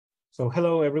So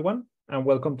hello everyone, and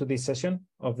welcome to this session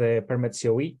of the Permet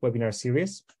COE webinar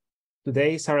series.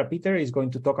 Today, Sarah Peter is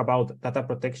going to talk about data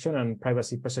protection and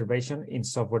privacy preservation in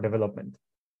software development.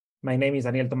 My name is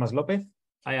Daniel Tomás López.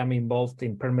 I am involved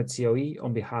in Permet COE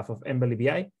on behalf of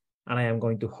MBLBI, and I am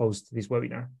going to host this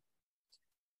webinar.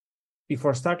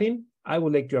 Before starting, I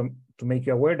would like to make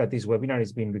you aware that this webinar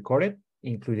is being recorded,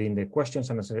 including the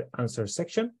questions and answers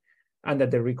section, and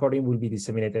that the recording will be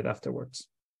disseminated afterwards.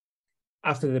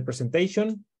 After the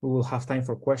presentation, we will have time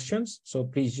for questions, so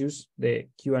please use the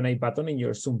Q&A button in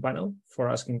your Zoom panel for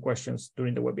asking questions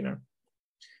during the webinar.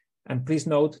 And please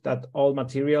note that all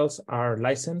materials are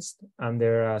licensed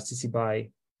under CC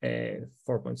BY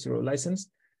 4.0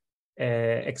 license,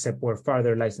 except where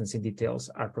further licensing details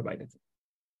are provided.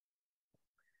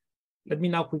 Let me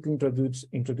now quickly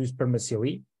introduce Permet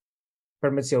COE.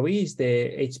 Permet COE is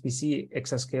the HPC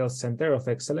Exascale Center of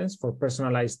Excellence for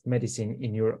Personalized Medicine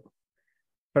in Europe.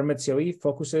 Permet COE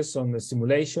focuses on the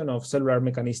simulation of cellular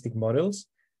mechanistic models,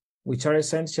 which are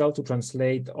essential to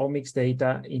translate omics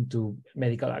data into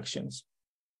medical actions.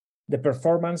 The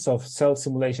performance of cell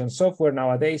simulation software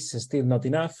nowadays is still not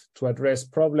enough to address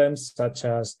problems such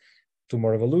as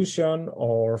tumor evolution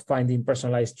or finding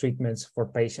personalized treatments for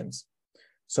patients.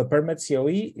 So Permet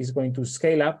COE is going to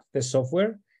scale up the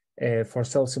software for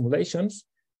cell simulations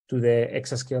to the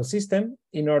exascale system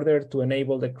in order to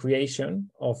enable the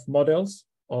creation of models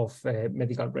of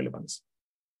medical relevance.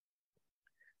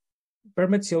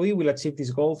 Permet COE will achieve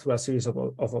this goal through a series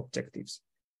of objectives.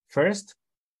 First,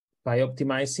 by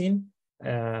optimizing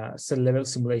cell-level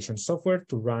simulation software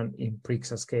to run in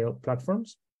pre-exascale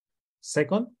platforms.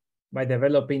 Second, by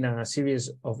developing a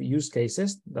series of use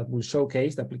cases that will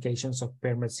showcase the applications of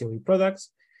Permet COE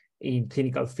products in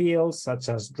clinical fields, such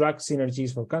as drug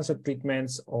synergies for cancer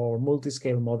treatments or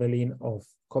multi-scale modeling of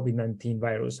COVID-19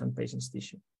 virus and patient's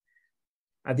tissue.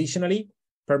 Additionally,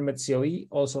 Permet COE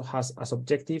also has as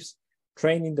objectives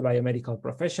training the biomedical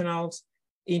professionals,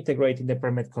 integrating the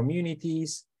Permet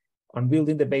communities, and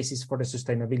building the basis for the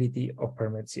sustainability of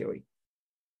Permet COE.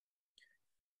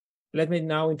 Let me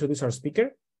now introduce our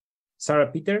speaker.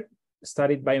 Sarah Peter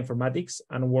studied bioinformatics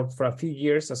and worked for a few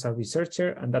years as a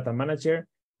researcher and data manager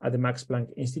at the Max Planck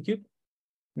Institute.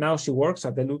 Now she works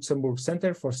at the Luxembourg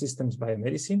Center for Systems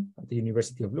Biomedicine at the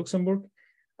University of Luxembourg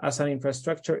as an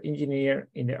infrastructure engineer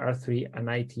in the R3 and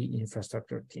IT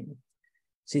infrastructure team.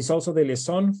 She's also the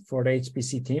liaison for the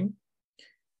HPC team.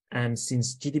 And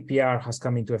since GDPR has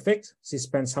come into effect, she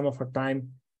spends some of her time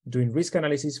doing risk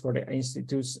analysis for the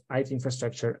Institute's IT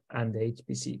infrastructure and the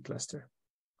HPC cluster.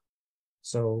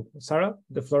 So, Sarah,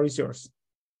 the floor is yours.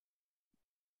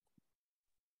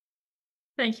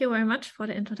 Thank you very much for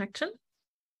the introduction.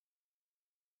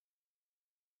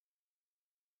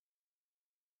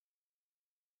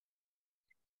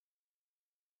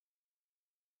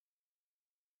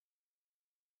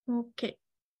 Okay,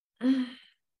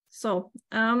 so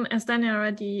as Daniel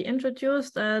already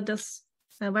introduced, this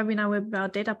webinar will be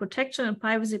about data protection and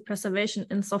privacy preservation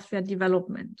in software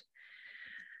development.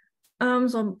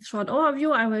 So short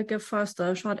overview, I will give first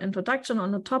a short introduction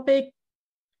on the topic.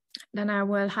 Then I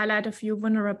will highlight a few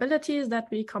vulnerabilities that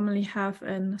we commonly have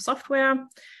in software.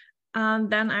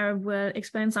 Then I will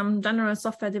explain some general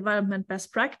software development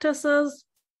best practices,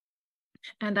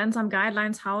 and then some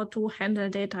guidelines how to handle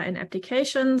data in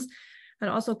applications, and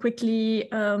also quickly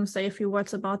say a few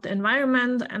words about the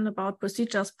environment and about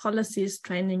procedures, policies,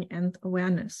 training, and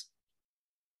awareness.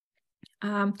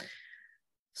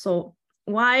 So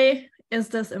why is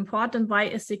this important? Why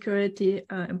is security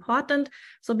important?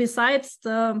 So besides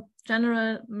the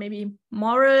general, maybe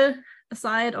moral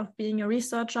side of being a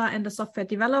researcher and a software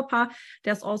developer,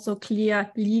 there's also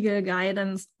clear legal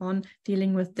guidance on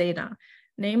dealing with data.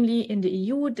 Namely, in the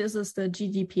EU, this is the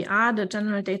GDPR, the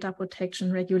General Data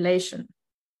Protection Regulation.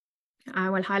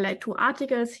 I will highlight two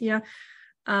articles here.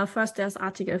 First, there's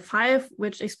Article 5,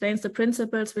 which explains the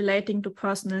principles relating to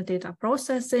personal data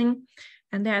processing.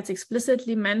 And there it's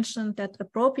explicitly mentioned that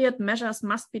appropriate measures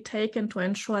must be taken to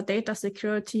ensure data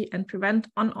security and prevent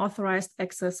unauthorized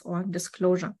access or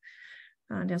disclosure.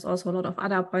 There's also a lot of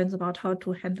other points about how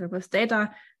to handle with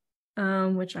data,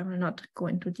 which I will not go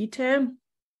into detail.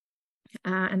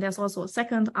 And there's also a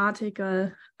second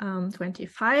article,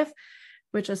 25,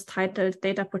 which is titled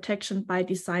Data Protection by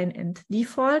Design and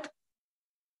Default.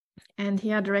 And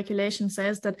here the regulation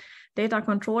says that data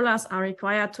controllers are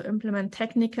required to implement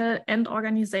technical and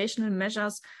organizational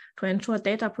measures to ensure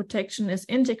data protection is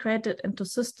integrated into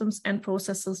systems and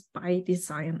processes by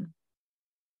design.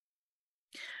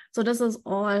 So this is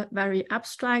all very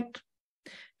abstract.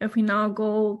 If we now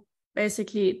go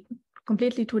basically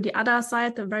completely to the other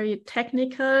side, the very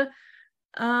technical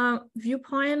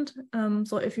viewpoint.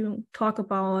 So if you talk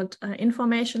about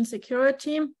information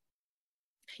security,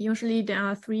 usually there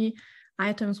are 3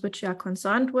 items which you are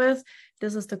concerned with.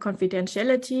 This is the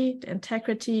confidentiality, the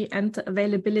integrity, and the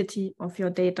availability of your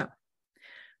data.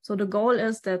 So the goal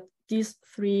is that these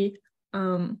 3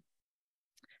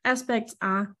 aspects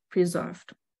are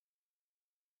preserved.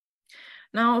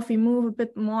 Now, if we move a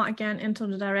bit more again into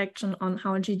the direction on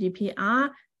how GDPR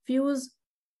views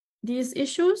these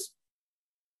issues,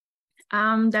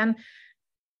 then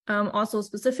also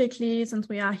specifically, since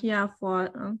we are here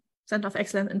for Center of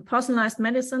Excellence in Personalized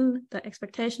Medicine, the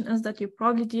expectation is that you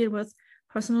probably deal with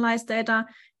personalized data,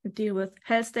 you deal with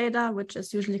health data, which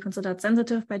is usually considered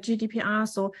sensitive by GDPR.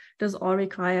 So this all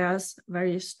requires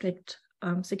very strict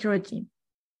security.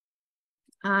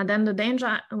 Then the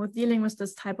danger with dealing with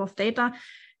this type of data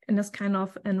in this kind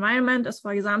of environment is,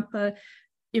 for example,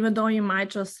 even though you might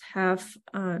just have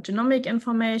genomic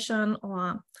information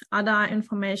or other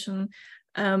information,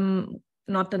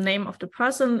 not the name of the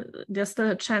person, there's still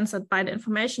a chance that by the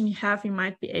information you have, you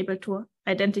might be able to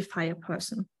identify a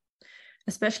person.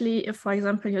 Especially if, for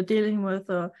example, you're dealing with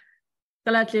a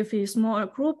relatively small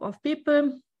group of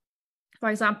people. For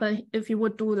example, if you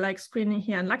would do like screening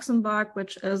here in Luxembourg,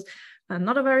 which is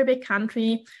not a very big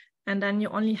country, and then you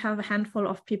only have a handful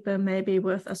of people maybe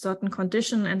with a certain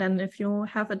condition. And then if you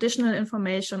have additional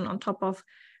information on top of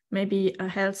maybe a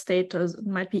health status, it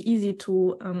might be easy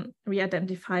to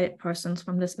re-identify persons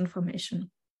from this information.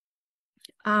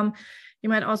 You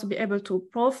might also be able to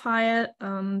profile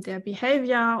their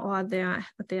behavior or their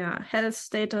health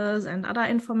status and other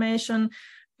information,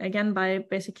 again, by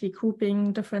basically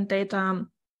grouping different data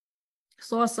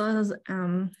sources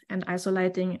and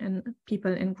isolating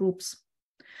people in groups.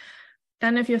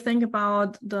 Then if you think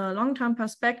about the long-term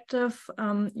perspective,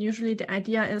 usually the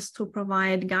idea is to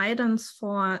provide guidance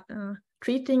for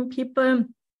treating people,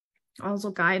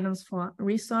 also guidance for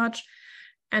research.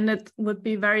 And it would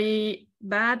be very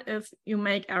bad if you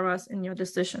make errors in your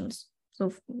decisions. So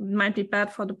it might be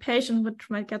bad for the patient, which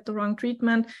might get the wrong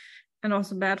treatment, and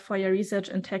also bad for your research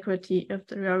integrity if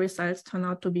your results turn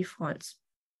out to be false.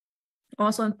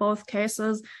 Also, in both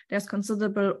cases, there's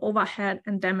considerable overhead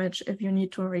and damage if you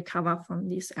need to recover from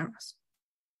these errors.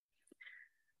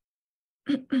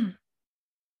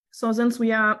 So since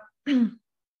we are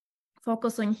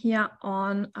focusing here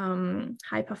on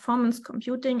high-performance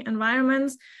computing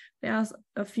environments, there's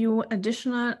a few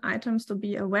additional items to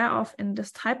be aware of in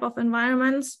this type of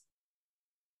environments,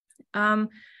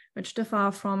 which differ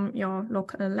from your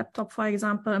local laptop, for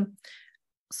example.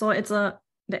 So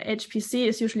the HPC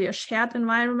is usually a shared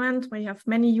environment where you have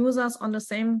many users on the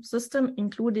same system,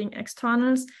 including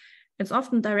externals. It's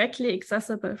often directly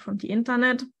accessible from the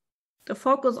internet. The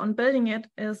focus on building it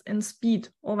is in speed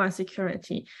over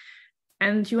security.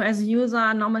 And you as a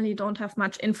user normally don't have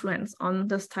much influence on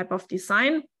this type of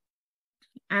design.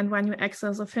 And when you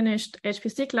access a finished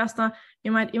HPC cluster,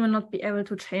 you might even not be able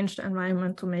to change the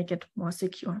environment to make it more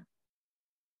secure.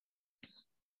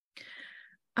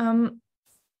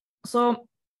 So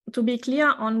to be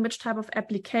clear on which type of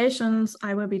applications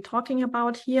I will be talking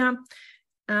about here,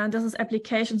 this is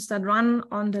applications that run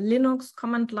on the Linux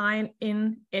command line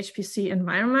in HPC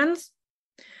environments.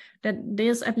 That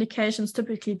these applications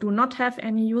typically do not have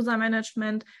any user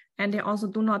management, and they also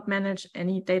do not manage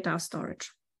any data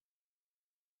storage.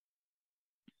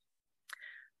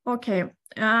 Okay,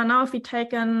 now if we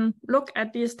take a look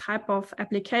at these type of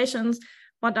applications,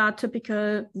 what are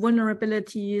typical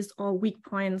vulnerabilities or weak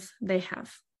points they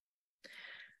have?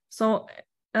 So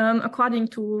according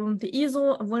to the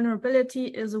ISO, a vulnerability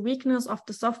is a weakness of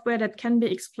the software that can be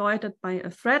exploited by a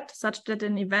threat, such that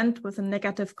an event with a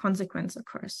negative consequence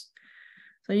occurs.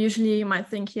 So usually you might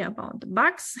think here about the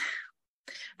bugs,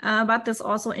 but this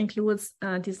also includes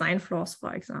design flaws,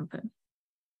 for example.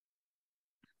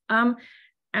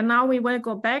 And now we will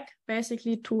go back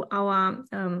basically to our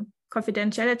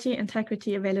confidentiality,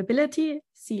 integrity, availability,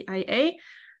 CIA,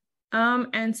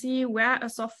 and see where a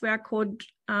software could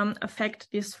affect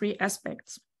these 3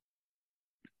 aspects.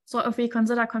 So if we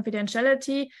consider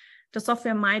confidentiality, the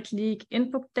software might leak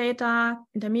input data,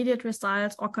 intermediate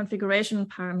results, or configuration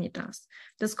parameters.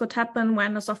 This could happen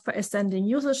when the software is sending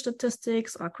usage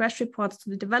statistics or crash reports to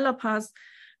the developers,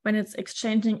 when it's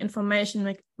exchanging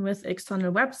information with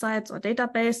external websites or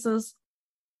databases.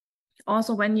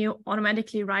 Also, when you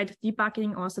automatically write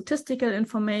debugging or statistical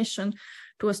information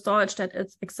to a storage that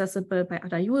is accessible by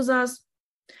other users.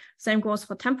 Same goes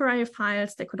for temporary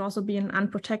files. They could also be in an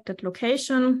unprotected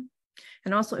location.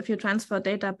 And also if you transfer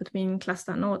data between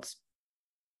cluster nodes,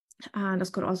 this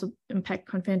could also impact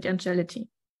confidentiality.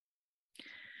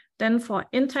 Then for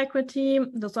integrity,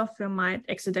 the software might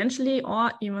accidentally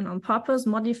or even on purpose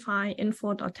modify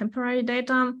input or temporary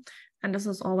data. And this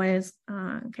is always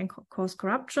can cause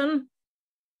corruption.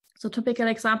 So typical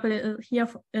example here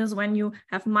is when you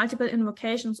have multiple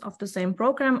invocations of the same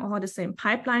program or the same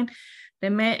pipeline, they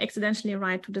may accidentally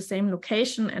write to the same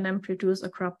location and then produce a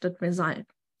corrupted result.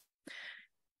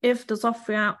 If the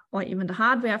software or even the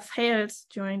hardware fails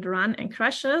during the run and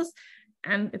crashes,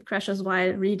 and it crashes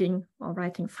while reading or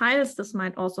writing files, this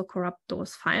might also corrupt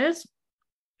those files.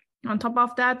 On top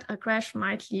of that, a crash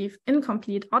might leave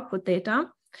incomplete output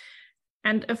data.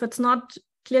 And if it's not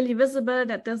clearly visible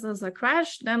that this is a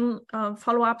crash, then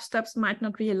follow-up steps might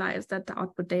not realize that the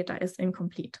output data is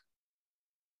incomplete.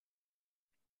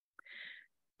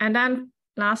 And then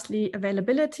lastly,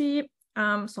 availability.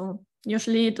 So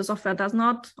usually the software does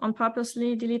not on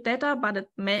purposely delete data, but it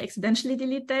may accidentally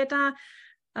delete data.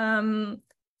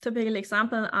 Typical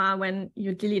examples are when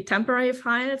you delete temporary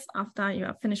files after you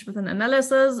are finished with an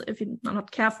analysis. If you're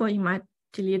not careful, you might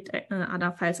delete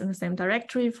other files in the same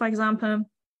directory, for example.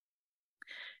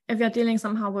 If you're dealing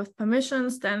somehow with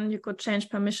permissions, then you could change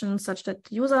permissions such that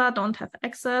the user don't have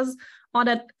access or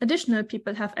that additional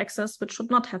people have access which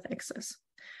should not have access.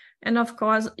 And of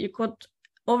course, you could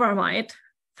overwrite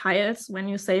files when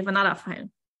you save another file.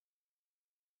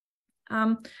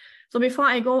 So before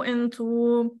I go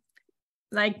into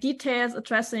details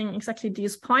addressing exactly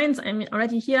these points, I mean,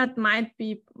 already here it might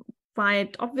be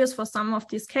quite obvious for some of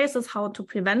these cases how to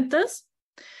prevent this.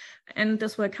 And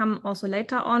this will come also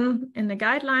later on in the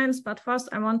guidelines. But first,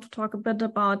 I want to talk a bit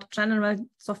about general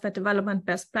software development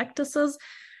best practices,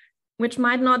 which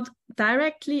might not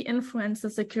directly influence the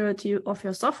security of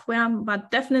your software, but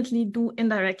definitely do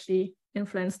indirectly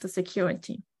influence the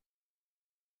security.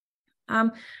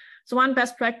 So one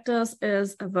best practice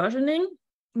is versioning,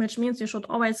 which means you should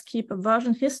always keep a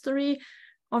version history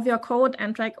of your code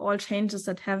and track all changes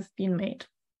that have been made.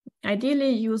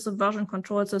 Ideally, use a version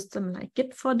control system like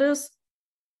Git for this,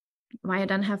 where you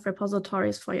then have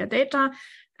repositories for your data.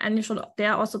 And you should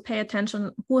there also pay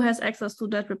attention who has access to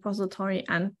that repository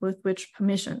and with which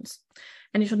permissions.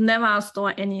 And you should never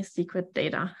store any secret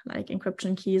data like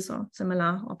encryption keys or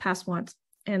similar or passwords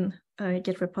in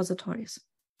Git repositories.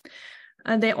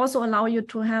 They also allow you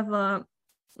to have a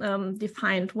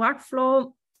defined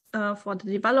workflow for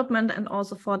the development and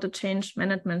also for the change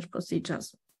management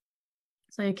procedures.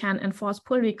 So you can enforce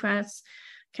pull requests,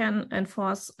 can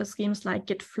enforce schemes like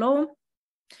Git flow.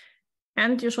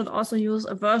 And you should also use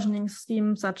a versioning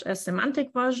scheme such as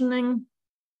semantic versioning.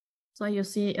 So you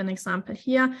see an example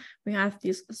here. We have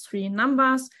these three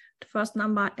numbers. The first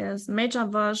number is major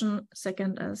version,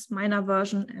 second is minor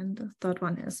version, and the third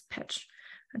one is patch.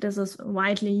 This is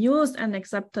widely used and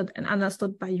accepted and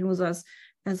understood by users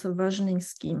as a versioning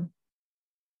scheme.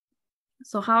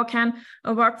 So how can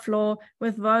a workflow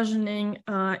with versioning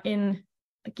in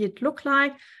Git look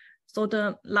like? So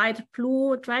the light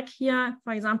blue track here,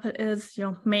 for example, is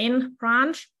your main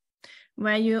branch,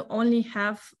 where you only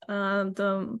have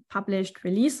the published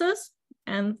releases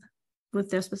and with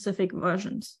their specific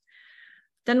versions.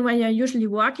 Then where you're usually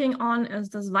working on is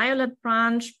this violet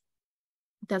branch.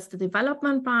 That's the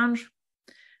development branch.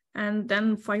 And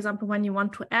then, for example, when you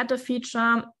want to add a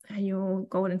feature, you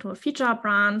go into a feature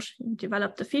branch, you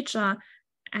develop the feature,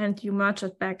 and you merge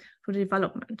it back to the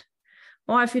development.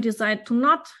 Or if you decide to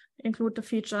not include the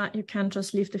feature, you can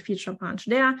just leave the feature branch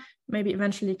there, maybe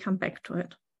eventually come back to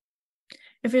it.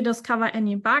 If you discover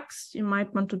any bugs, you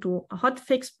might want to do a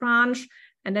hotfix branch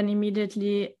and then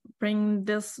immediately bring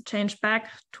this change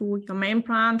back to your main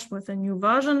branch with a new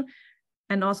version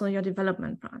and also your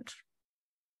development branch.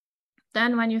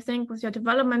 Then when you think with your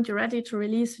development, you're ready to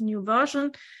release a new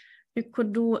version, you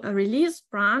could do a release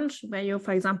branch where you,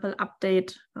 for example,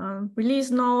 update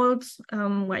release notes,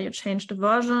 where you change the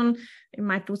version. You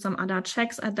might do some other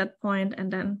checks at that point,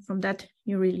 and then from that,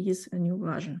 you release a new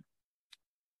version.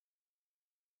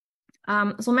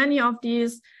 So many of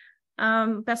these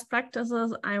best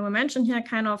practices I will mention here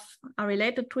kind of are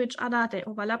related to each other. They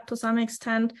overlap to some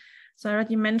extent. So I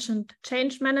already mentioned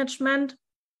change management,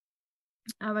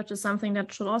 which is something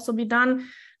that should also be done.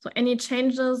 So any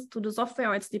changes to the software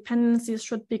or its dependencies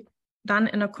should be done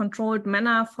in a controlled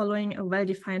manner following a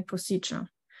well-defined procedure.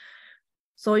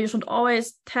 So you should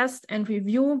always test and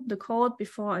review the code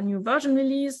before a new version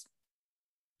release.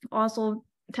 Also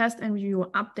test and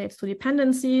review updates to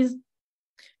dependencies.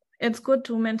 It's good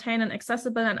to maintain an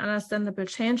accessible and understandable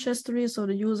change history so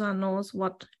the user knows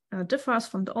what differs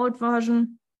from the old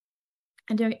version.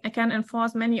 And you can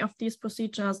enforce many of these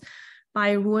procedures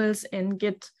by rules in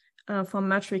Git for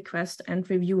merge requests and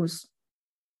reviews.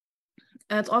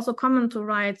 It's also common to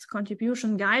write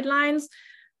contribution guidelines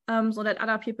so that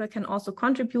other people can also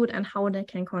contribute and how they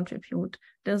can contribute.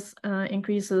 This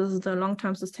increases the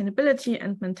long-term sustainability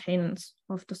and maintenance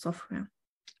of the software.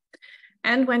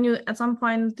 And when you at some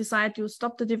point decide you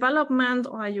stop the development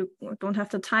or you don't have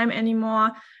the time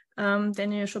anymore,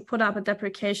 then you should put up a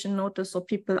deprecation notice so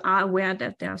people are aware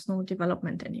that there's no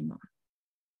development anymore.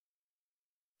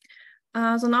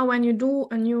 So now when you do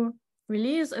a new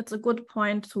release, it's a good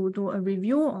point to do a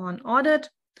review or an audit.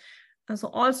 So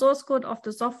all source code of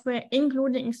the software,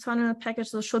 including external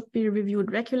packages, should be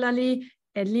reviewed regularly,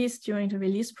 at least during the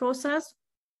release process.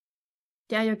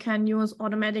 There you can use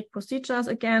automatic procedures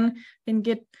again in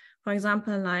Git, for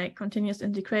example, like continuous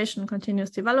integration,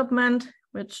 continuous development,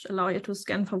 which allow you to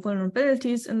scan for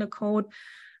vulnerabilities in the code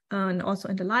and also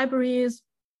in the libraries.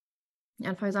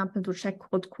 And for example, to check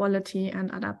code quality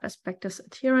and other best practice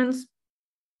adherence.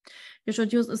 You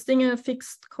should use a single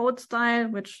fixed code style,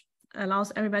 which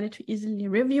allows everybody to easily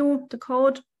review the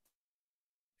code.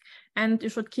 And you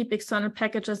should keep external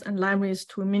packages and libraries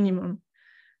to a minimum.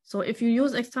 So if you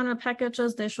use external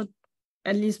packages, they should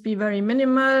at least be very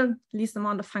minimal, least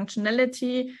amount of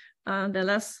functionality. The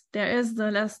less there is, the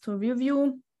less to review.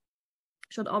 You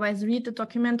should always read the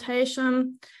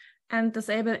documentation and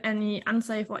disable any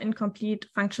unsafe or incomplete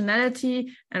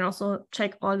functionality, and also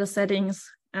check all the settings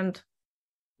and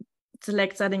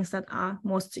select settings that are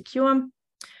most secure.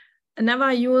 And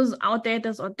never use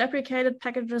outdated or deprecated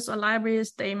packages or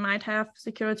libraries. They might have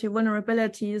security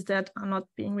vulnerabilities that are not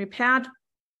being repaired.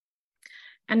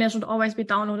 And they should always be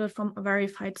downloaded from a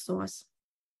verified source.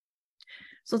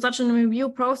 So such a review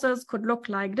process could look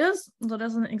like this. So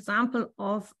there's an example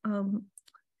of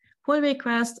pull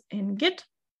request in Git.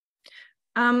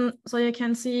 So you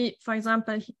can see, for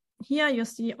example, here you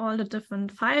see all the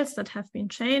different files that have been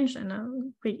changed and a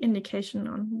quick indication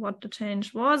on what the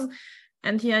change was.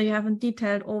 And here you have a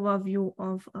detailed overview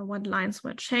of what lines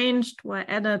were changed, were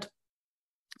added.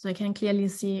 So you can clearly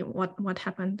see what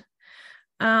happened.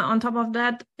 On top of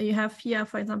that, you have here,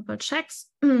 for example, checks.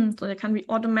 So there can be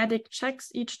automatic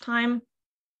checks each time.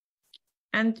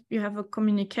 And you have a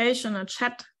communication, a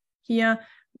chat here,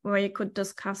 where you could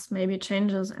discuss maybe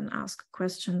changes and ask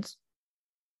questions.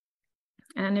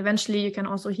 And eventually you can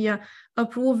also here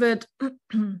approve it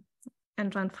and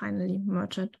then finally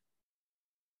merge it.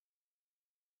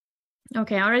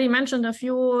 Okay, I already mentioned a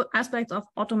few aspects of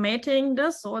automating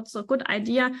this. So it's a good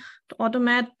idea to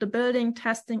automate the building,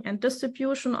 testing, and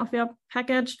distribution of your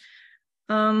package.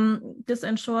 This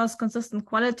ensures consistent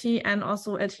quality and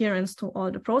also adherence to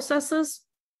all the processes.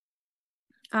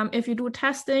 If you do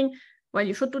testing, well,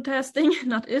 you should do testing,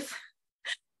 not if.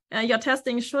 Your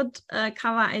testing should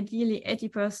cover ideally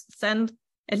 80%,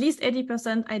 at least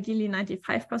 80%, ideally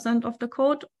 95% of the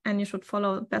code, and you should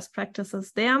follow best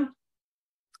practices there.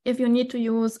 If you need to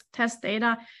use test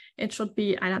data, it should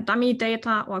be either dummy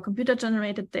data or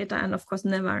computer-generated data, and of course,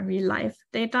 never real-life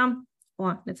data,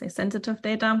 or let's say sensitive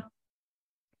data.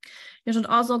 You should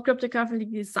also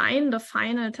cryptographically design the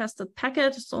final tested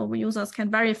package, so users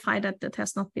can verify that the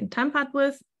test not been tampered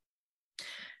with.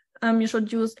 You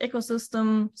should use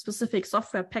ecosystem-specific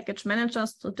software package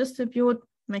managers to distribute,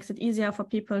 makes it easier for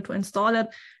people to install it,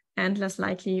 and less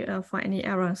likely for any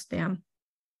errors there.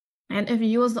 And if you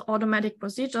use the automatic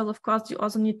procedures, of course, you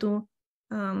also need to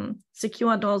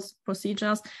secure those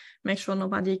procedures, make sure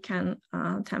nobody can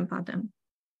tamper them.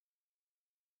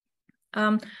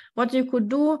 What you could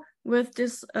do with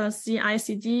this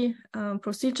CI/CD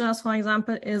procedures, for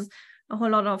example, is a whole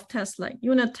lot of tests like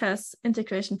unit tests,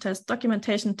 integration tests,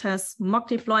 documentation tests, mock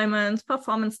deployments,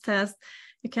 performance tests.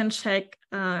 You can check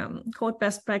code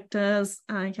best practice,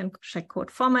 you can check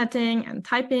code formatting and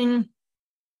typing.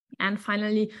 And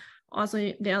finally,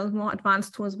 also there are more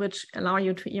advanced tools which allow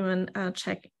you to even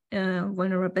check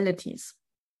vulnerabilities.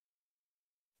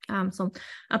 So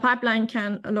a pipeline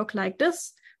can look like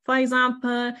this, for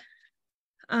example.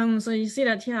 So you see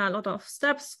that here are a lot of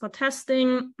steps for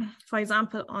testing, for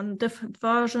example, on different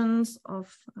versions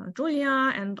of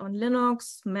Julia and on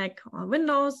Linux, Mac, or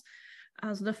Windows,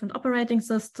 so different operating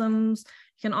systems.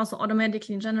 You can also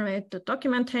automatically generate the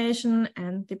documentation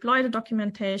and deploy the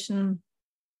documentation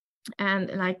and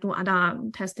like do other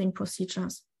testing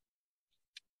procedures.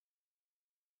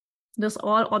 This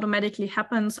all automatically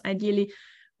happens ideally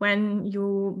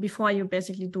before you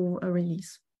basically do a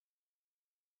release.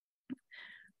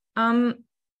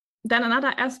 Then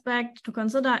another aspect to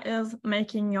consider is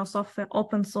making your software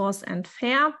open source and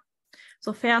fair.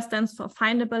 So fair stands for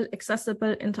findable,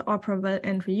 accessible, interoperable,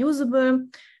 and reusable.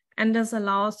 And this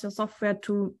allows your software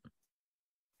to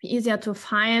be easier to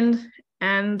find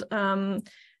and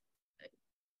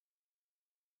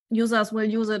users will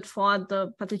use it for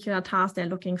the particular task they're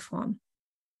looking for.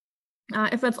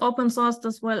 If it's open source,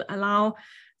 this will allow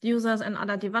the users and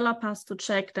other developers to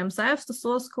check themselves the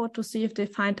source code to see if they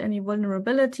find any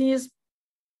vulnerabilities.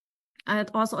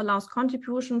 It also allows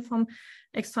contribution from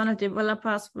external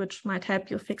developers, which might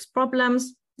help you fix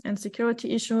problems and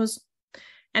security issues.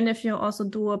 And if you also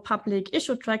do a public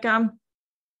issue tracker,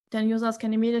 then users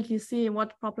can immediately see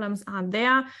what problems are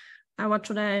there, what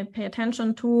should I pay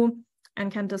attention to,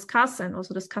 and can discuss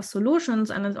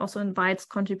solutions. And it also invites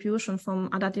contribution from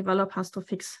other developers to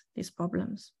fix these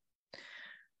problems.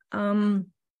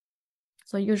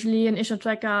 So usually an issue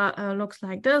tracker looks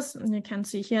like this. And you can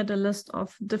see here the list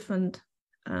of different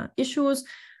issues.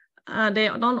 They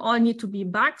don't all need to be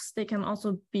bugs. They can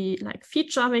also be like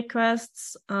feature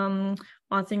requests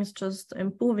or things just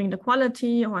improving the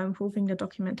quality or improving the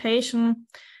documentation.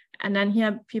 And then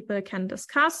here people can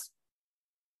discuss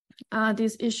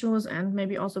these issues and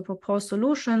maybe also propose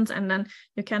solutions. And then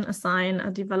you can assign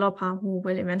a developer who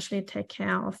will eventually take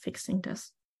care of fixing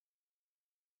this.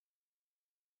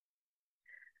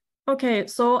 Okay,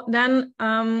 so then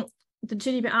the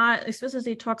GDPR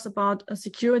explicitly talks about a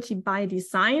security by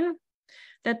design.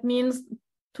 That means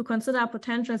to consider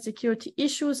potential security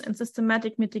issues and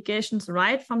systematic mitigations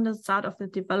right from the start of the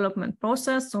development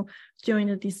process, so during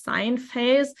the design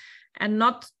phase, and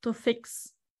not to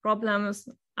fix problems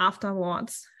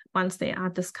afterwards once they are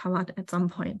discovered at some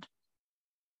point.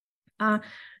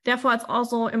 Therefore, it's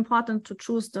also important to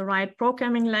choose the right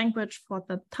programming language for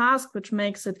the task, which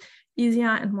makes it easier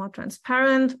and more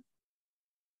transparent.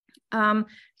 You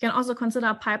can also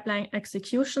consider pipeline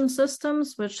execution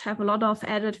systems, which have a lot of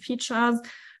added features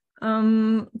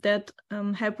that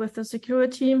help with the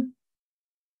security.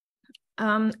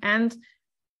 This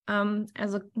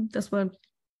will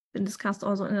be discussed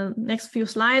also in the next few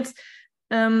slides,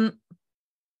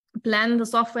 plan the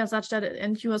software such that it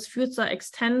endures future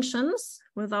extensions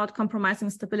without compromising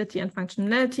stability and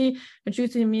functionality, which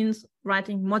usually means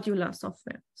writing modular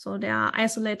software. So there are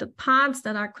isolated parts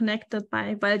that are connected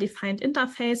by well-defined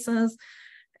interfaces.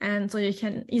 And so you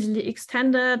can easily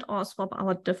extend it or swap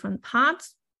out different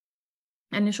parts.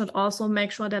 And you should also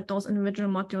make sure that those individual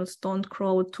modules don't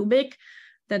grow too big,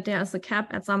 that there is a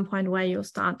cap at some point where you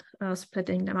start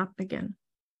splitting them up again.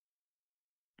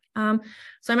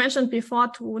 So I mentioned before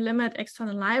to limit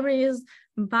external libraries,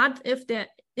 but if there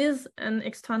is an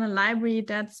external library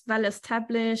that's well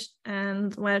established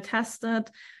and well tested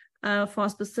for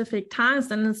specific tasks,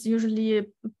 then it's usually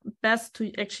best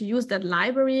to actually use that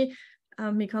library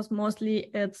because mostly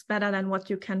it's better than what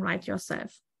you can write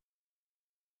yourself.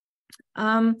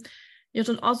 You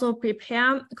should also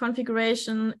prepare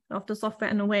configuration of the software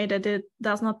in a way that it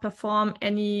does not perform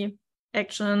any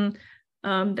action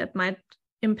that might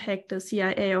impact the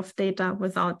CIA of data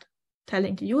without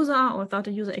telling the user or without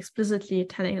the user explicitly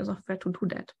telling the software to do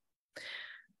that.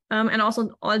 And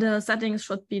also all the settings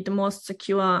should be the most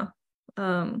secure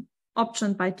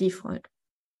option by default.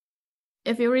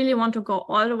 If you really want to go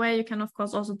all the way, you can of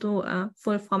course also do a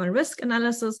full formal risk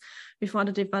analysis before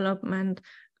the development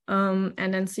and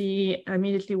then see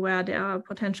immediately where there are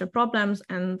potential problems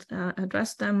and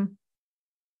address them,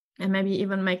 and maybe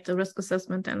even make the risk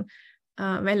assessment then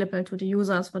available to the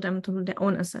users for them to do their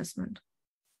own assessment.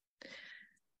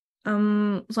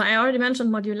 So I already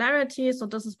mentioned modularity. So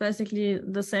this is basically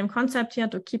the same concept here,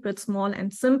 to keep it small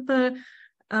and simple.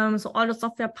 So all the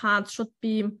software parts should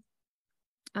be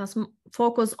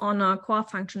focus on a core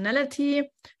functionality,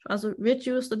 also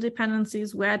reduce the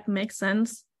dependencies where it makes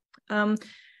sense.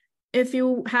 If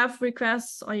you have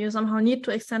requests or you somehow need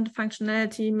to extend the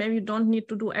functionality, maybe you don't need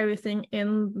to do everything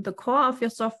in the core of your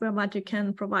software, but you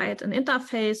can provide an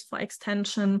interface for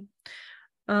extension.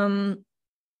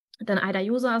 Then either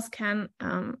users can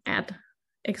add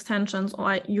extensions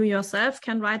or you yourself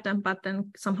can write them, but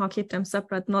then somehow keep them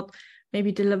separate, not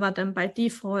maybe deliver them by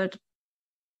default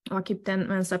or keep them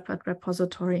in a separate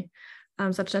repository,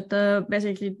 such that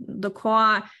basically the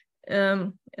core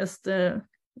is the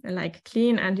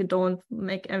clean, and you don't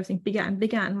make everything bigger and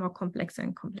bigger and more complex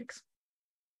and complex.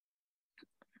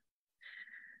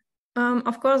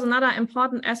 Of course, another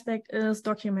important aspect is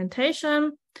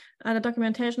documentation. The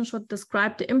documentation should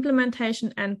describe the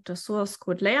implementation and the source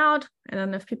code layout. And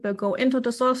then if people go into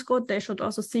the source code, they should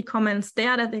also see comments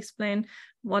there that explain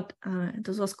what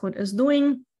the source code is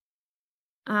doing.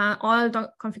 All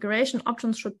the configuration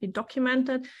options should be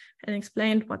documented and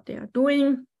explained what they are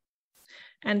doing.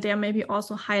 And there maybe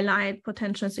also highlight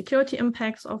potential security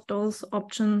impacts of those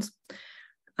options.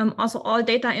 Also, all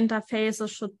data interfaces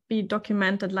should be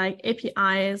documented, like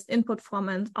APIs, input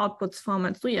formats, outputs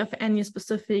formats. Do you have any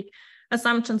specific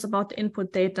assumptions about the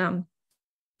input data?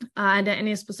 Are there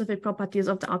any specific properties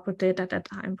of the output data that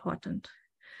are important?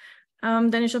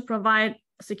 Then you should provide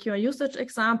secure usage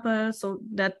examples so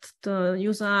that the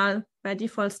user by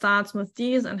default starts with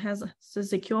these and has a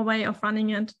secure way of running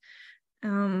it.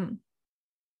 And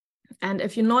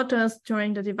if you notice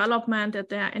during the development that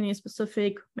there are any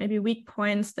specific maybe weak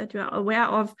points that you are aware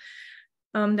of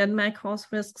that may cause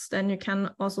risks, then you can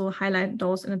also highlight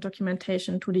those in the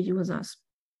documentation to the users.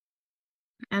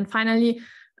 And finally,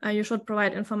 you should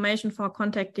provide information for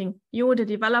contacting you, the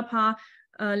developer,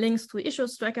 links to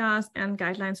issues trackers, and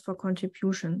guidelines for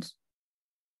contributions.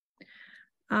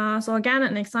 So again,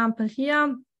 an example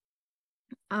here.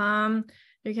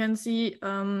 You can see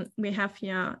we have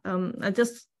here,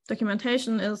 this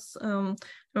documentation is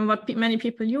what many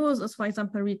people use is, for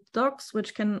example, read docs,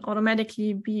 which can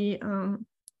automatically be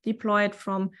deployed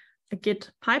from a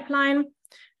Git pipeline.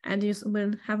 And you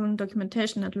will have a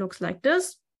documentation that looks like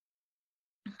this.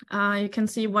 You can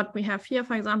see what we have here,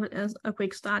 for example, is a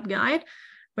quick start guide,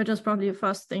 which is probably the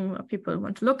first thing people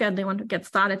want to look at. They want to get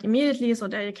started immediately. So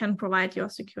there you can provide your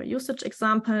secure usage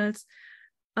examples.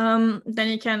 Then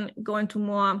you can go into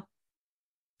more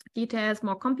details,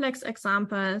 more complex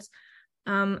examples.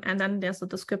 And then there's a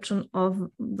description of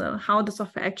how the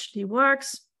software actually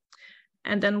works,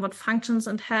 and then what functions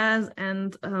it has,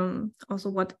 and also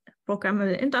what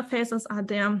programmable interfaces are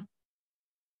there.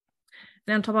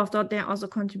 And on top of that, there are also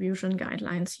contribution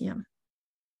guidelines here.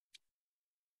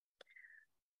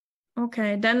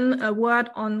 Okay, then a word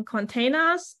on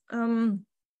containers.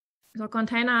 So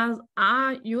containers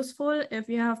are useful if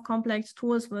you have complex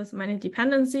tools with many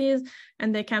dependencies,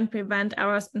 and they can prevent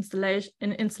errors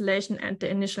in installation and the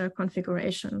initial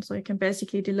configuration. So you can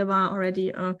basically deliver already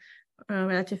a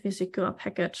relatively secure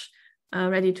package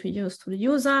ready to use to the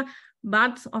user.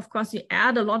 But of course, you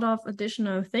add a lot of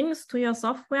additional things to your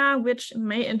software, which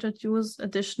may introduce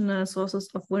additional sources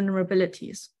of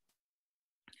vulnerabilities.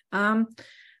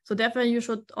 So therefore, you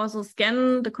should also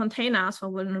scan the containers for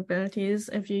vulnerabilities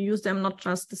if you use them, not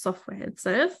just the software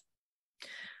itself.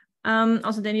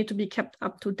 Also, they need to be kept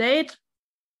up to date.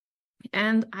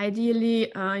 And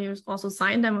ideally, you also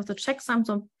sign them with a checksum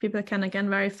so people can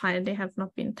again verify they have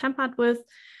not been tampered with.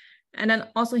 And then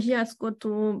also here, it's good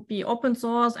to be open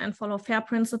source and follow FAIR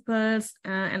principles,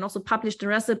 and also publish the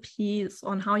recipes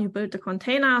on how you build the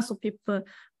container so people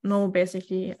know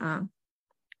basically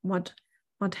what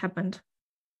happened.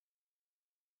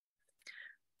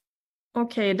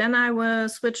 Okay, then I will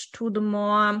switch to the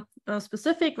more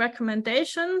specific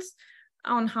recommendations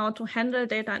on how to handle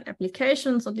data and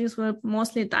applications. So these will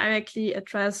mostly directly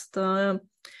address the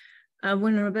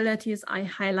vulnerabilities I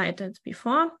highlighted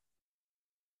before.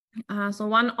 So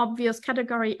one obvious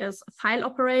category is file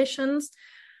operations.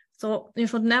 So you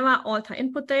should never alter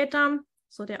input data.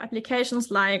 So there are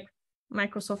applications like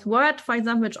Microsoft Word, for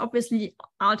example, which obviously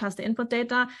alters the input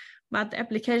data. But the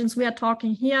applications we are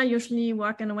talking here usually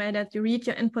work in a way that you read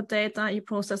your input data, you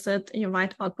process it, you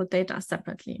write output data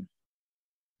separately.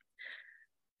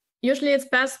 Usually it's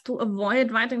best to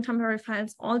avoid writing temporary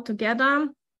files altogether.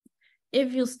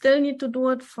 If you still need to do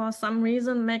it for some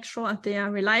reason, make sure they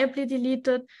are reliably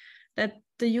deleted, that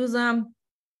the user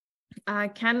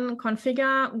can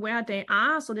configure where they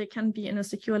are so they can be in a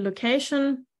secure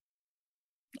location.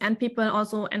 And people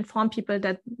also inform people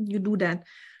that you do that,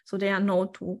 so they know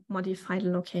to modify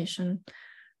the location.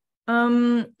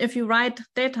 If you write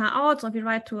data out, or if you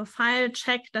write to a file,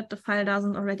 check that the file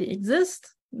doesn't already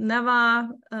exist. Never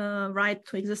write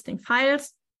to existing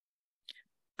files.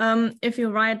 If you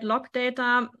write log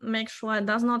data, make sure it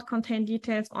does not contain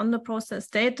details on the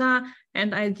processed data,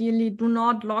 and ideally do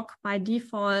not log by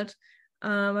default,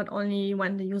 but only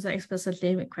when the user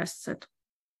explicitly requests it.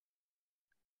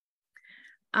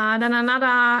 Then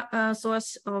another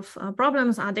source of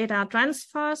problems are data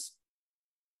transfers.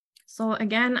 So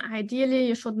again, ideally,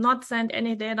 you should not send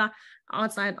any data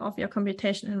outside of your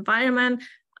computation environment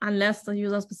unless the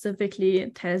user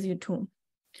specifically tells you to.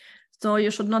 So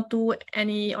you should not do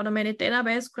any automated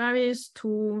database queries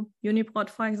to Uniprot,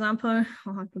 for example,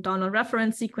 or to download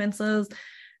reference sequences.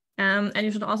 And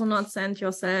you should also not send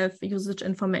yourself usage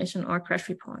information or crash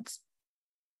reports.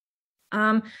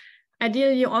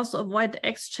 Ideally, you also avoid the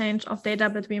exchange of data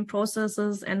between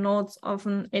processes and nodes of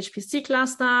an HPC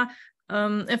cluster.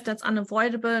 If that's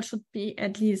unavoidable, it should be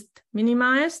at least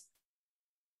minimized.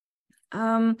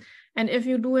 And if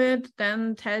you do it,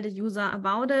 then tell the user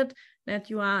about it, that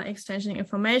you are exchanging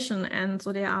information, and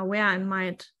so they are aware and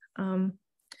might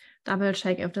double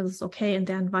check if this is okay in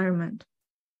their environment.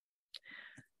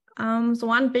 So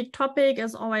one big topic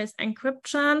is always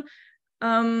encryption.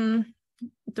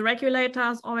 The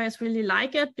regulators always really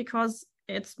like it because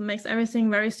it makes everything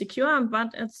very secure, but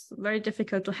it's very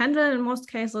difficult to handle in most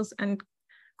cases and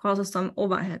causes some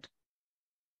overhead.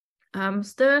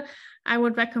 Still, I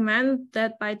would recommend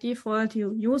that by default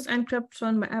you use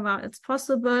encryption wherever it's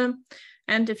possible.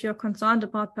 And if you're concerned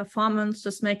about performance,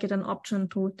 just make it an option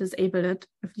to disable it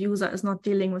if the user is not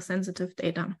dealing with sensitive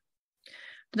data.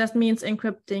 That means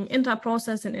encrypting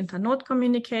inter-process and inter-node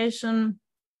communication.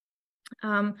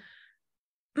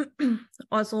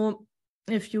 Also,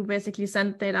 if you basically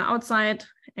send data outside,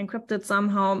 encrypt it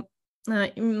somehow,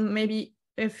 maybe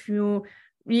if you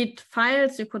read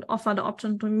files, you could offer the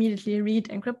option to immediately read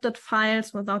encrypted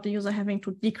files without the user having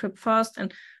to decrypt first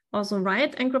and also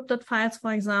write encrypted files,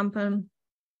 for example.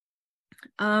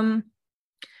 And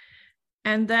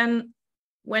then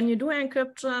when you do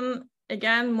encryption,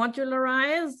 again,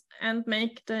 modularize and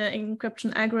make the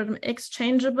encryption algorithm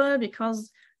exchangeable,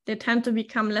 because they tend to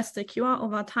become less secure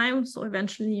over time. So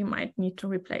eventually you might need to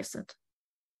replace it.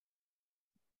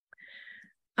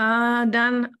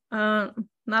 Then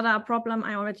another problem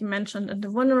I already mentioned in the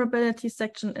vulnerability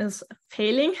section is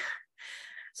failing.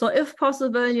 So if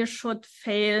possible, you should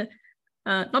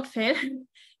not fail.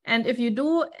 And if you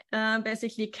do,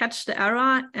 basically catch the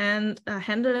error and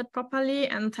handle it properly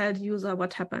and tell the user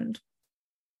what happened.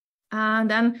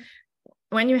 Then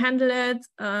when you handle it,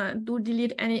 do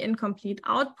delete any incomplete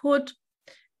output.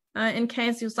 In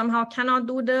case you somehow cannot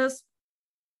do this,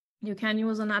 you can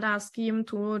use another scheme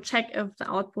to check if the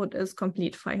output is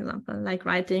complete, for example, like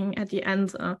writing at the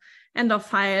end, end of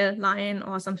file line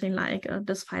or something like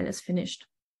this file is finished.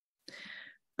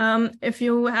 If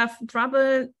you have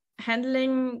trouble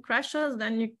handling crashes,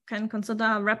 then you can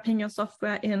consider wrapping your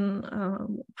software in a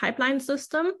pipeline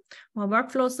system or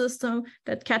workflow system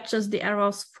that catches the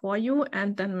errors for you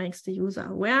and then makes the user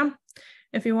aware.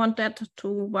 If you want that to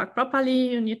work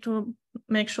properly, you need to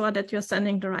make sure that you're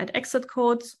sending the right exit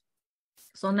codes.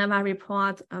 So never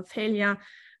report a failure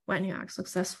when you are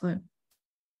successful.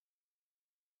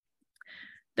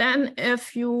 Then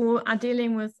if you are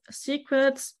dealing with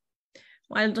secrets,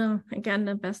 well, again,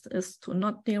 the best is to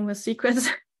not deal with secrets.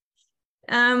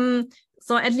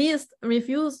 So at least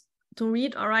refuse to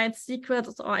read or write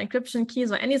secrets or encryption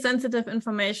keys or any sensitive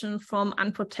information from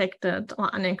unprotected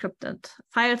or unencrypted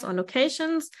files or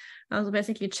locations. So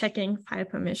basically checking file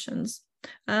permissions.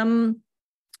 So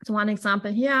one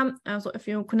example here, so if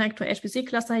you connect to HPC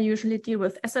cluster, you usually deal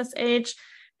with SSH.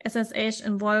 SSH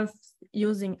involves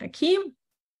using a key.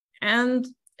 And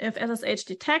if SSH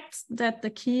detects that the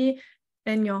key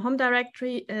in your home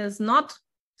directory is not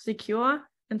secure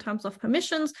in terms of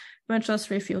permissions, will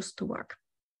just refuse to work.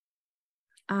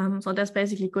 So that's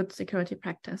basically good security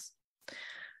practice.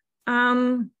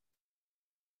 Then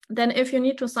if you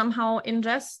need to somehow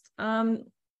ingest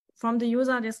from the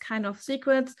user this kind of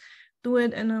secrets, do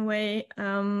it in a way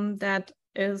that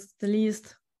is the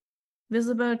least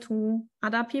visible to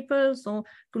other people. So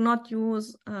do not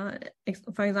use,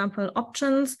 for example,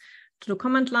 options to the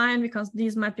command line, because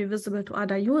these might be visible to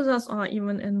other users or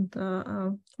even in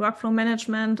the workflow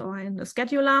management or in the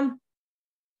scheduler.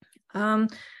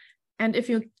 And if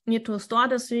you need to store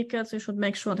the secrets, you should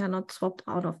make sure they're not swapped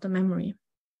out of the memory.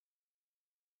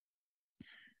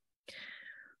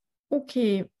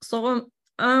 Okay, so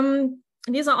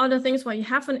these are all the things where you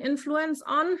have an influence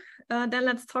on. Then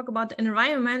let's talk about the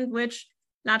environment, which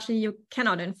largely you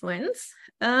cannot influence.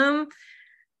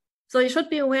 So you should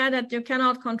be aware that you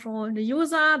cannot control the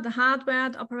user, the hardware,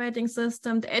 the operating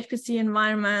system, the HPC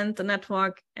environment, the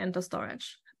network, and the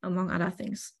storage, among other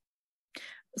things.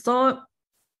 So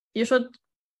you should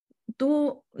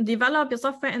develop your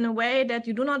software in a way that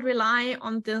you do not rely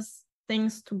on these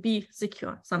things to be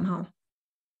secure somehow.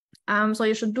 So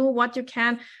you should do what you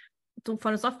can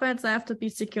for the software itself to be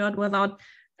secured without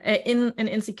in an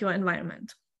insecure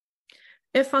environment.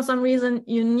 If for some reason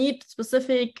you need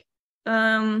specific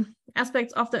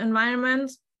aspects of the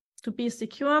environment to be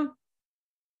secure,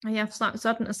 you have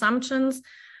certain assumptions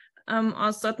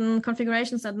or certain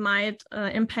configurations that might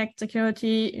impact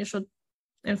security, you should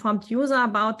inform the user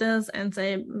about this and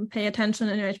say, pay attention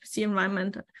in your HPC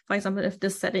environment, for example, if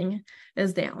this setting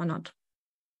is there or not.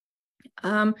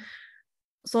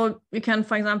 So you can,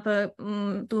 for example,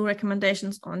 do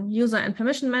recommendations on user and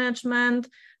permission management.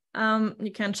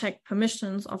 You can check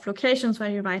permissions of locations where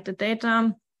you write the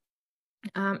data.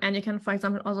 And you can, for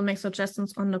example, also make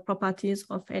suggestions on the properties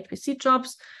of HPC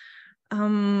jobs.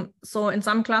 So in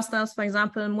some clusters, for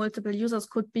example, multiple users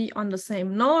could be on the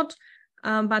same node,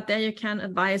 but there you can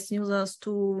advise users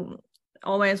to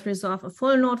always reserve a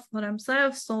full node for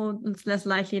themselves, so it's less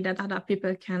likely that other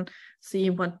people can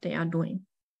see what they are doing.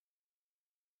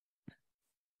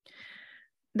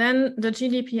 Then the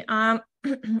GDPR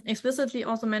explicitly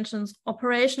also mentions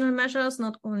operational measures,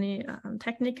 not only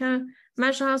technical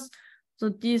measures. So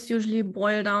these usually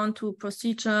boil down to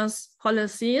procedures,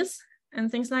 policies, and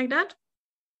things like that.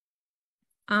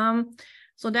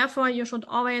 So therefore, you should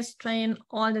always train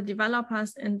all the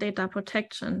developers in data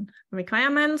protection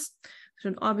requirements. You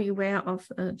should all be aware of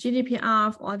GDPR,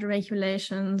 of all the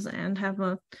regulations, and have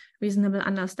a reasonable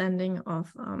understanding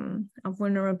of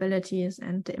vulnerabilities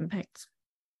and the impacts.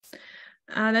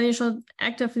 Then you should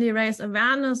actively raise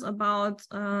awareness about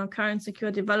current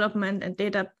secure development and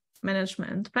data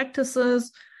management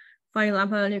practices. For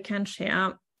example, you can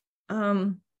share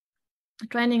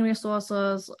training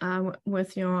resources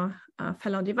with your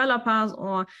fellow developers,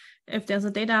 or if there's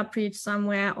a data breach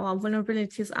somewhere or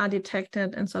vulnerabilities are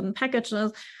detected in certain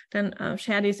packages, then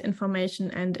share this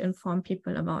information and inform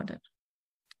people about it.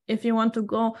 If you want to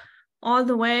go all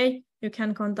the way, you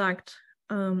can conduct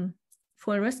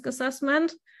full risk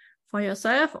assessment for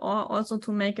yourself, or also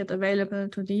to make it available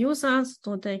to the users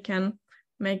so they can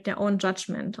make their own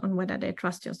judgment on whether they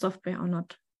trust your software or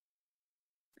not.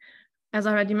 As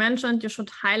I already mentioned, you should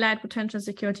highlight potential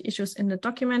security issues in the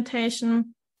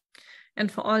documentation.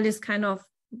 And for all these kind of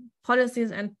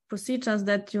policies and procedures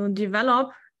that you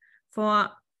develop for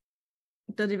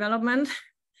the development,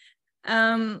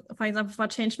 for example, for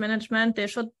change management, they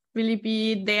should really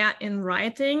be there in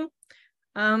writing,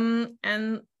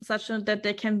 and such that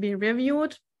they can be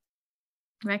reviewed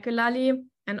regularly,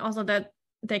 and also that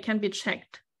they can be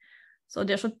checked. So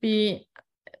there should be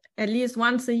at least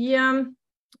once a year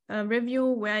a review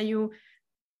where you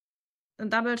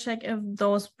double check if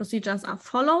those procedures are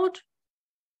followed,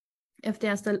 if they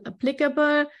are still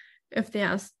applicable, if they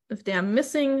are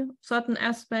missing certain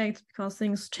aspects because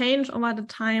things change over the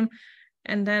time.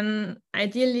 And then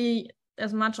ideally,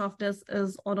 as much of this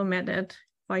is automated,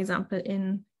 for example,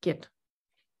 in Git,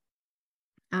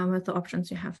 with the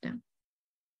options you have there.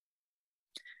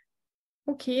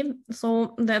 Okay,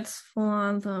 so that's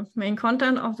for the main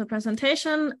content of the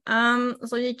presentation.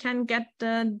 So you can get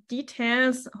the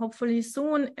details hopefully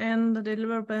soon in the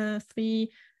deliverable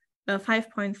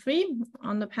 5.3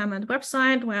 on the Permed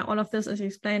website, where all of this is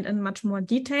explained in much more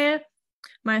detail.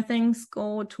 My thanks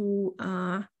go to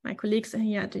my colleagues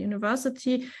here at the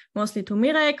university, mostly to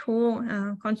Mirek,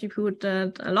 who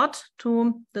contributed a lot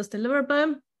to this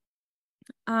deliverable.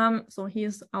 So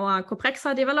he's our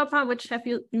Coprexa developer, which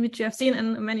you have seen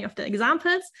in many of the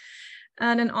examples.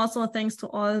 And then also thanks to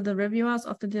all the reviewers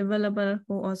of the deliverable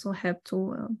who also helped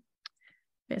to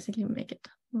basically make it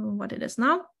what it is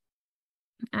now.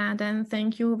 And then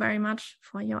thank you very much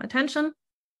for your attention.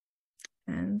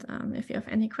 And if you have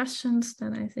any questions,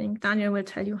 then I think Daniel will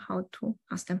tell you how to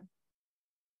ask them.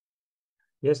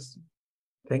 Yes,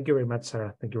 thank you very much,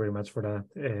 Sarah. Thank you very much for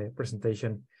that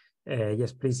presentation.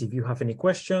 Yes, please, if you have any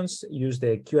questions, use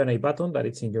the Q&A button that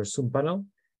is in your Zoom panel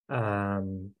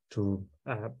to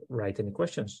write any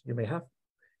questions you may have.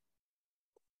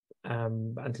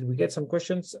 Until we get some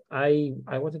questions, I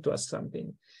wanted to ask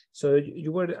something. So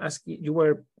you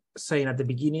were saying at the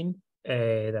beginning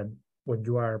that when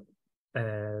you are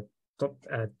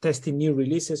testing new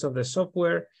releases of the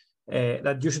software,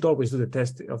 that you should always do the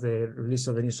test of the release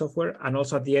of the new software, and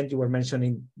also at the end you were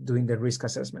mentioning doing the risk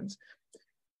assessments.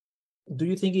 Do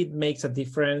you think it makes a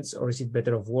difference, or is it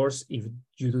better or worse if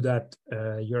you do that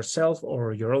yourself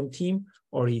or your own team,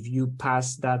 or if you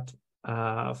pass that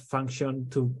function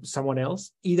to someone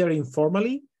else, either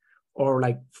informally or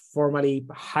like formally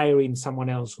hiring someone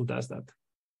else who does that,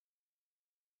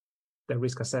 the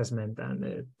risk assessment and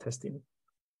the testing?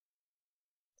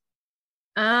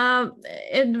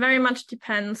 It very much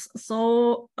depends.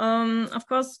 So of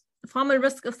course, formal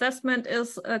risk assessment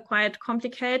is quite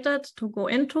complicated to go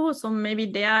into. So maybe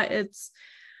there it's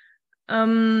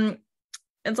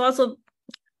also,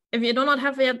 if you do not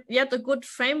have yet a good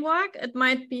framework, it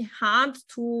might be hard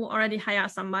to already hire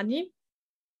somebody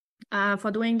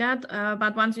for doing that.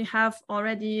 But once you have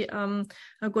already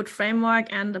a good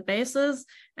framework and a basis,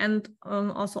 and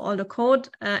also all the code,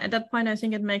 at that point, I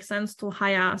think it makes sense to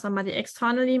hire somebody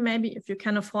externally, maybe if you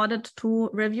can afford it, to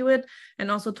review it,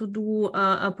 and also to do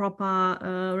a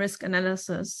proper risk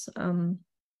analysis.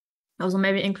 Also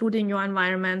maybe including your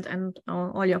environment and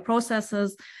all your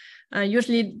processes.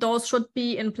 Usually those should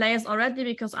be in place already,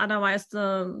 because otherwise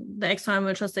the external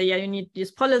will just say, yeah, you need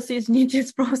these policies, you need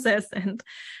this process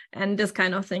and this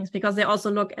kind of things, because they also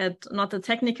look at not the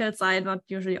technical side, but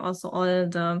usually also all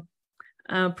the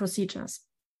procedures.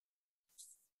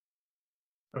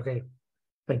 Okay,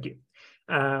 thank you.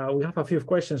 We have a few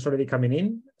questions already coming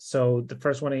in. So the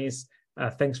first one is,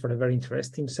 thanks for the very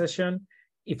interesting session.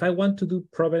 If I want to do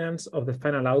provenance of the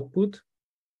final output,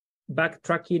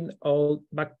 backtracing all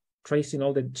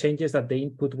the changes that the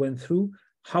input went through,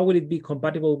 how will it be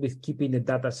compatible with keeping the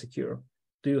data secure?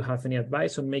 Do you have any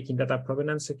advice on making data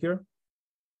provenance secure?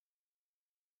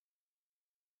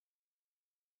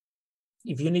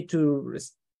 If you need to,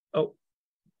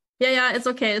 yeah, it's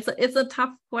okay. It's a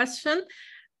tough question.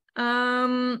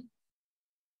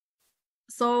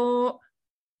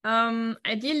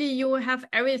 Ideally, you have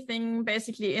everything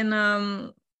basically in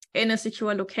a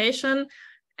secure location.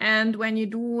 And when you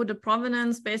do the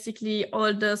provenance, basically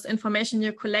all this information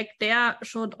you collect there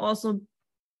should also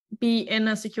be in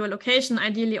a secure location,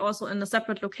 ideally also in a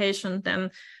separate location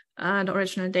than the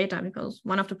original data, because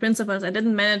one of the principles I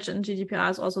didn't manage in GDPR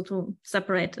is also to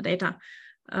separate the data,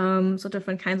 so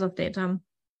different kinds of data.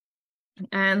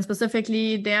 And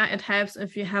specifically there, it helps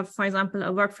if you have, for example,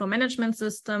 a workflow management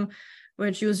system,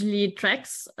 which usually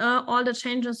tracks all the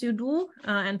changes you do,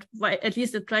 and at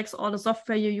least it tracks all the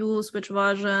software you use, which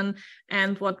version,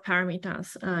 and what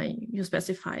parameters you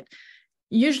specified.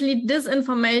 Usually this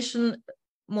information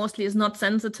mostly is not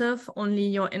sensitive, only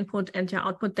your input and your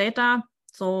output data.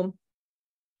 So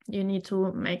you need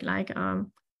to make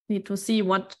need to see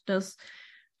what the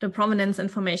provenance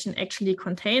information actually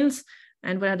contains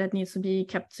and whether that needs to be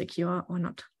kept secure or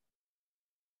not.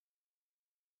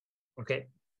 Okay,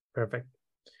 perfect.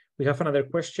 We have another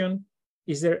question.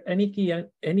 Is there anything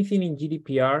in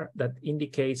GDPR that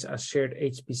indicates a shared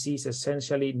HPC is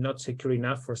essentially not secure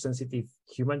enough for sensitive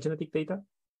human genetic data?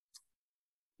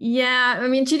 Yeah, I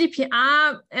mean,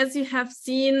 GDPR, as you have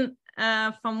seen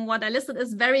from what I listed,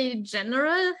 is very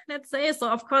general, let's say. So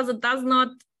of course it does not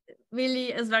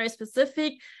really is very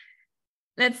specific.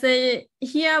 Let's say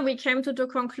here we came to the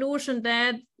conclusion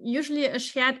that usually a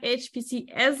shared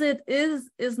HPC as it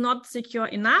is not secure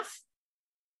enough,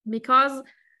 because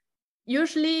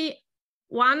usually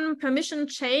one permission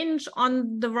change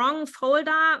on the wrong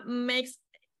folder makes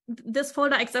this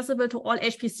folder accessible to all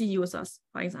HPC users,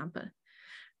 for example.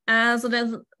 So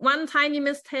there's one tiny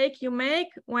mistake you make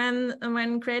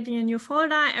when creating a new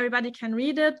folder, everybody can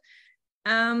read it.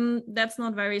 That's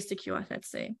not very secure, let's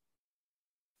say.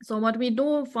 So what we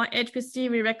do for HPC,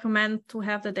 we recommend to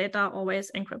have the data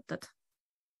always encrypted.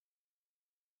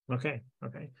 Okay,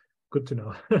 good to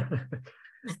know.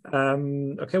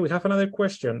 Okay, we have another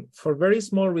question. For very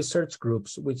small research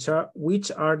groups, which are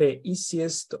the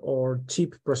easiest or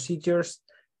cheap procedures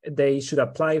they should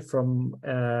apply from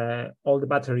all the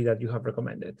battery that you have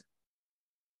recommended?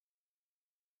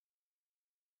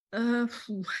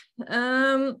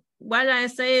 Well, I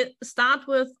say start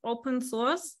with open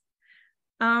source,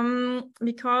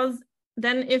 because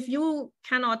then if you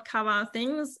cannot cover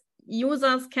things,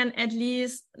 users can at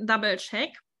least double check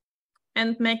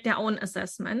and make their own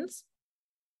assessments.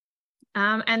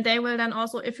 And they will then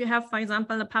also, if you have, for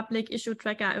example, a public issue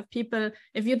tracker,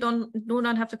 if you do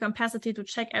not have the capacity to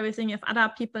check everything, if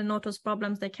other people notice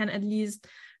problems, they can at least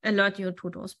alert you to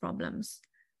those problems.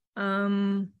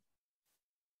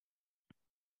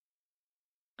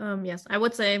 Yes, I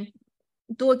would say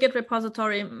do a Git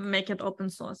repository, make it open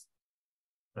source.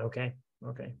 Okay.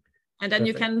 And then Perfect.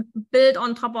 You can build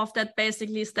on top of that,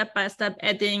 basically step by step,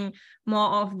 adding more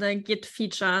of the Git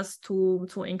features to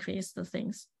increase the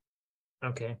things.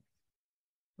 Okay,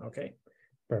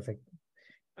 perfect.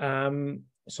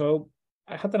 So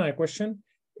I had another question.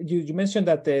 You mentioned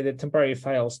that the temporary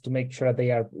files, to make sure that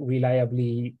they are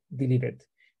reliably deleted.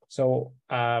 So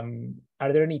are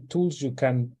there any tools you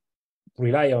can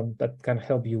rely on that can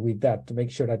help you with that, to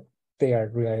make sure that they are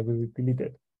reliably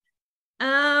deleted?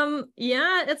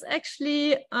 Yeah, it's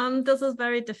actually, this is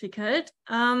very difficult.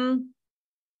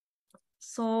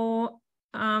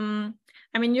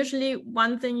 I mean, usually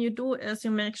one thing you do is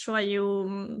you make sure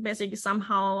you basically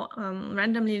somehow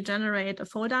randomly generate a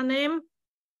folder name,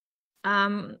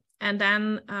 and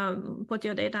then put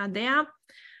your data there.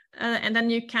 And then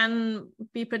you can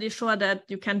be pretty sure that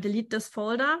you can delete this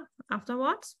folder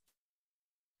afterwards,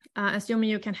 assuming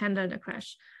you can handle the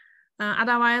crash.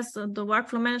 Otherwise, the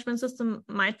workflow management system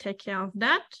might take care of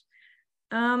that.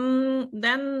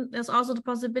 Then there's also the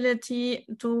possibility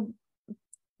to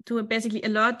basically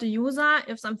alert the user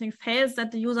if something fails,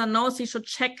 that the user knows he should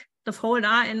check the folder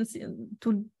and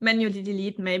to manually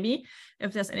delete maybe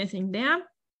if there's anything there.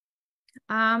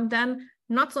 Then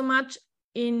not so much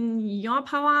in your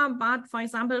power, but for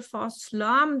example, for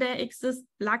Slurm, there exist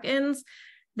plugins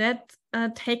that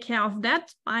take care of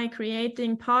that by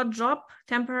creating per job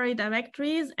temporary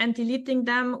directories and deleting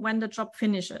them when the job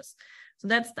finishes. So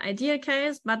that's the ideal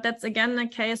case, but that's again a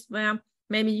case where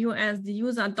maybe you as the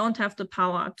user don't have the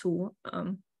power to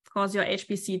cause your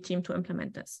HPC team to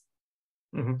implement this.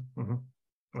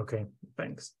 Okay,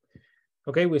 thanks.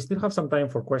 Okay, we still have some time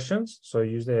for questions, so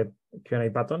use the Q&A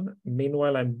button.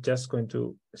 Meanwhile, I'm just going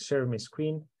to share my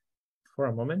screen for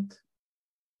a moment.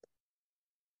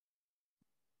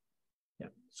 Yeah,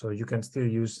 so you can still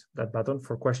use that button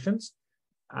for questions.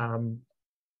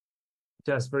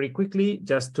 Just very quickly,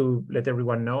 just to let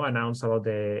everyone know, announce about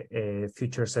the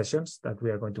future sessions that we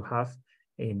are going to have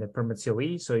in the Permit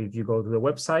COE. So if you go to the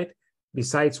website,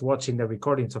 besides watching the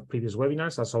recordings of previous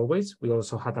webinars, as always, we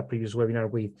also had a previous webinar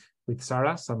with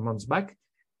Sarah some months back.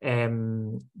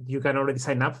 You can already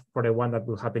sign up for the one that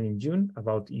will happen in June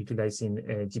about utilizing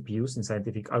GPUs in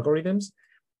scientific algorithms.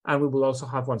 And we will also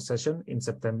have one session in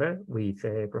September with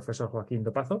Professor Joaquín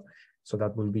Dopazo. So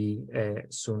that will be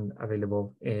soon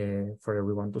available for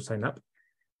everyone to sign up.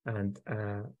 And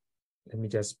let me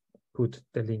just put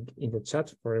the link in the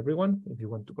chat for everyone if you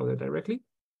want to go there directly.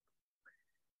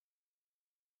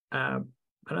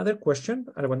 Another question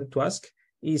I wanted to ask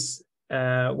is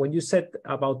when you said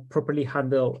about properly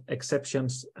handle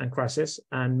exceptions and crashes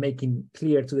and making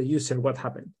clear to the user what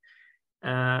happened.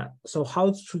 So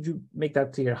how should you make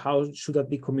that clear? How should that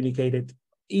be communicated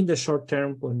in the short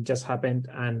term when it just happened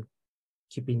and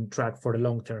keeping track for the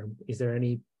long term? Is there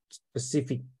any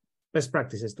specific best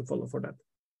practices to follow for that?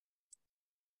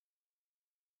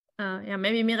 Yeah,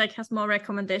 maybe Mirek has more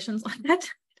recommendations on that.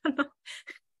 I don't know.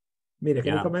 Mirek,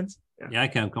 any comments? Yeah, I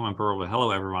can comment probably.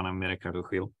 Hello, everyone. I'm Mirek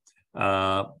Karuchil.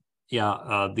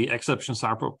 The exceptions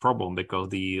are a problem because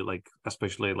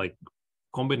especially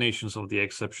combinations of the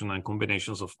exception and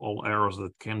combinations of all errors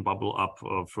that can bubble up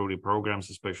through the programs,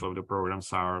 especially if the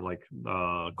programs are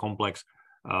complex.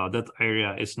 That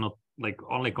area is not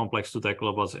only complex to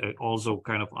tackle, but also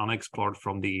kind of unexplored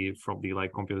from the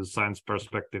computer science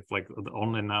perspective.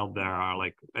 Only now there are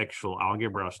actual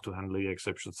algebras to handle the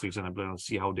exceptions and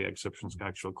see how the exceptions can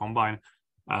actually combine.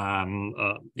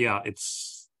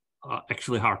 It's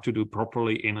actually hard to do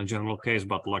properly in a general case,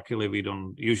 but luckily we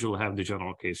don't usually have the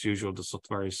general case. Usually the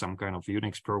software is some kind of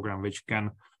Unix program which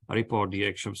can report the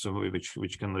exceptions,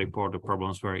 which can report the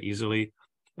problems very easily.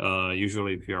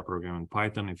 Usually if you are programming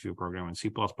Python, if you program in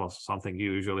C++, something,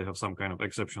 you usually have some kind of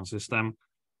exception system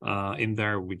in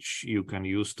there, which you can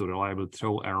use to reliably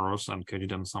throw errors and catch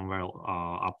them somewhere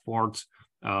upwards.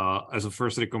 As a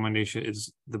first recommendation,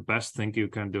 it's the best thing you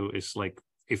can do is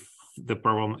if the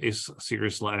problem is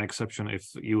seriously an exception, if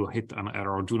you hit an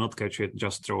error, do not catch it,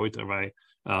 just throw it away,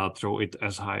 throw it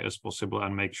as high as possible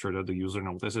and make sure that the user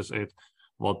notices it.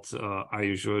 What I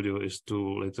usually do is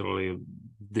to literally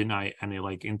deny any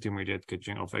intermediate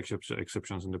catching of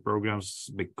exceptions in the programs,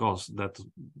 because that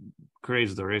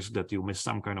creates the risk that you miss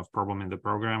some kind of problem in the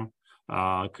program,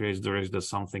 creates the risk that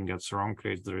something gets wrong,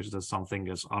 creates the risk that something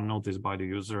gets unnoticed by the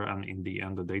user, and in the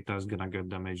end the data is gonna get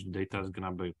damaged, the data is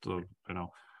gonna be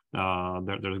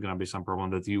there's going to be some problem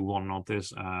that you won't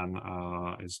notice, and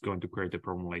it's going to create a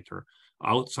problem later.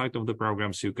 Outside of the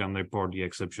programs, you can report the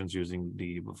exceptions using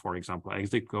for example,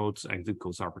 exit codes. Exit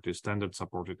codes are pretty standard,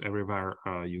 supported everywhere.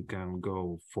 You can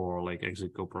go for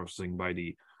exit code processing by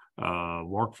the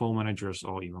workflow managers,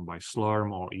 or even by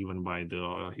Slurm, or even by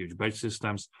the huge batch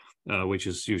systems, which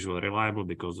is usually reliable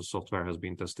because the software has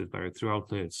been tested very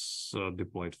thoroughly. It's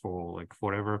deployed for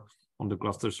forever on the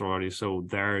clusters already. So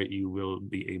there you will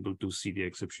be able to see the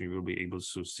exception. You will be able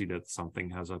to see that something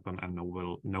has happened and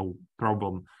no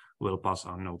problem will pass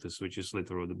unnoticed, which is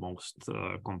literally the most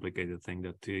complicated thing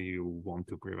that you want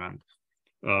to prevent.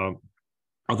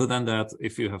 Other than that,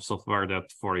 if you have software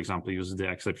that, for example, uses the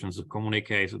exceptions to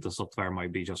communicate, the software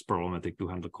might be just problematic to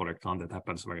handle correctly, and that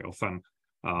happens very often.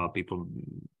 People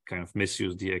kind of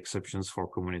misuse the exceptions for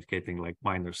communicating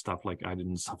minor stuff, I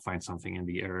didn't find something in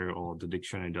the area, or the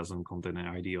dictionary doesn't contain an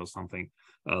ID or something.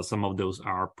 Some of those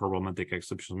are problematic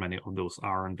exceptions, many of those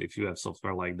aren't. If you have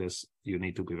software like this, you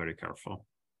need to be very careful.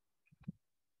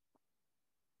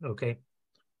 Okay,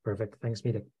 perfect. Thanks,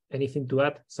 Mirek. Anything to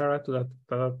add, Sarah, to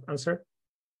that answer?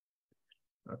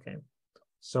 Okay,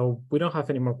 so we don't have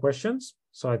any more questions,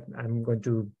 so I'm going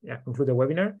to conclude the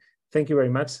webinar. Thank you very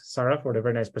much, Sarah, for the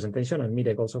very nice presentation, and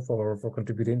Mirek also for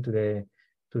contributing to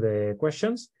the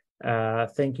questions.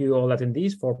 Thank you all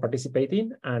attendees for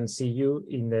participating, and see you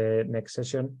in the next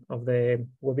session of the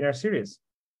webinar series.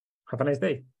 Have a nice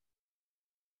day.